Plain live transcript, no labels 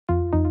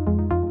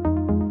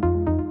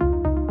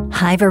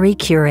HIVERY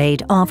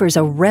Curate offers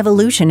a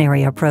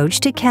revolutionary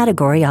approach to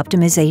category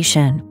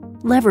optimization.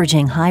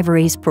 Leveraging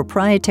HIVERY's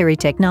proprietary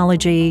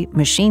technology,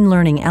 machine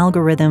learning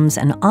algorithms,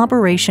 and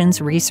operations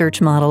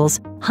research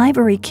models,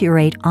 HIVERY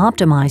Curate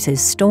optimizes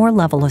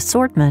store-level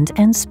assortment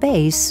and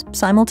space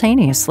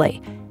simultaneously.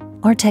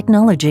 Our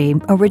technology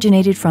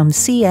originated from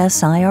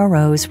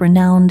CSIRO's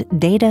renowned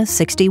Data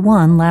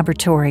 61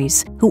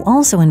 laboratories, who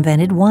also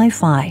invented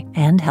Wi-Fi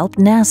and helped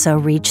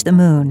NASA reach the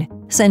moon,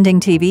 sending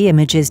TV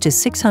images to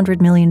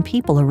 600 million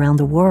people around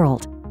the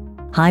world.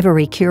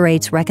 HIVERY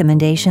Curate's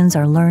recommendations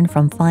are learned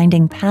from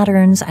finding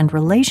patterns and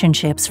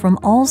relationships from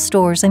all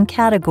stores and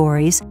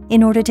categories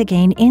in order to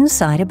gain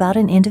insight about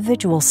an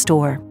individual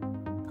store.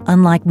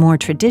 Unlike more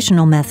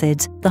traditional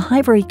methods, the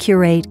HIVERY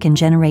Curate can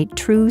generate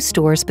true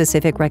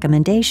store-specific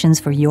recommendations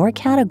for your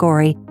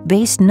category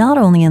based not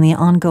only on the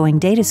ongoing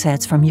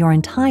datasets from your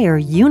entire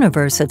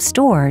universe of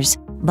stores,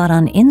 but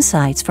on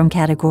insights from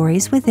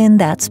categories within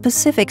that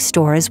specific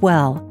store as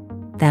well.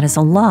 That is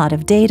a lot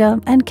of data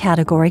and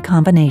category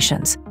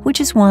combinations, which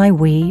is why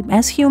we,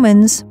 as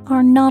humans,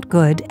 are not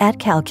good at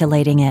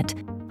calculating it.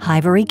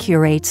 HIVERY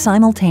Curate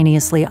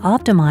simultaneously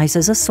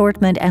optimizes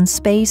assortment and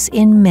space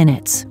in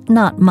minutes,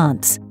 not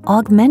months,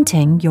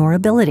 augmenting your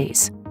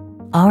abilities.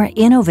 Our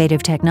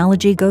innovative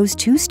technology goes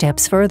 2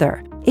 steps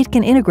further. It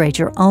can integrate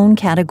your own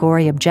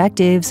category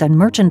objectives and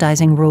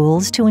merchandising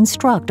rules to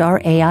instruct our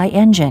AI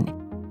engine,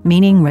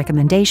 meaning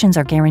recommendations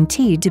are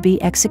guaranteed to be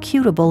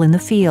executable in the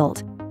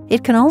field.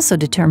 It can also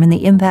determine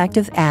the impact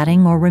of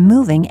adding or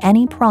removing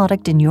any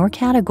product in your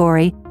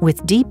category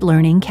with deep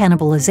learning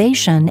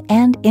cannibalization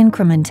and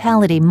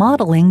incrementality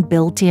modeling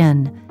built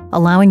in,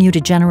 allowing you to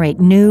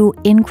generate new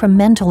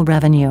incremental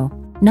revenue,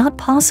 not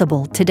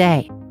possible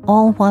today,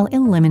 all while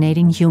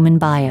eliminating human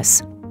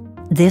bias.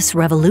 This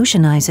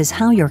revolutionizes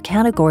how your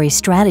category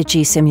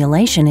strategy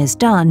simulation is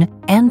done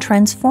and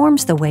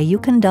transforms the way you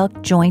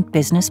conduct joint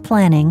business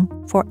planning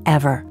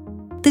forever.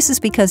 This is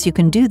because you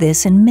can do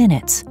this in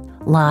minutes,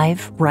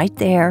 live, right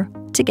there,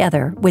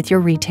 together with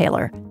your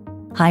retailer.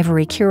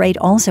 HIVERY Curate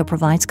also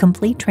provides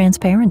complete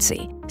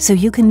transparency, so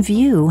you can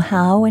view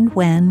how and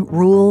when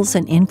rules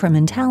and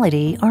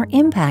incrementality are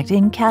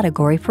impacting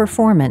category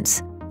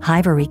performance.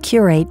 HIVERY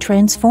Curate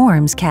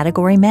transforms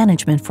category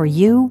management for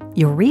you,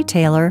 your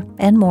retailer,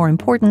 and more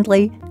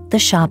importantly, the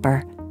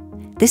shopper.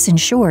 This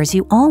ensures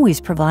you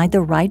always provide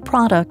the right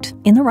product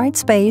in the right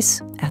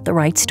space at the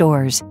right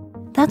stores.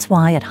 That's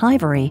why at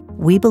HIVERY,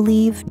 we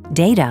believe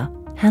data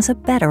has a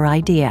better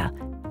idea.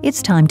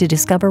 It's time to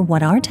discover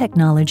what our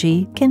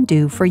technology can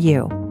do for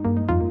you.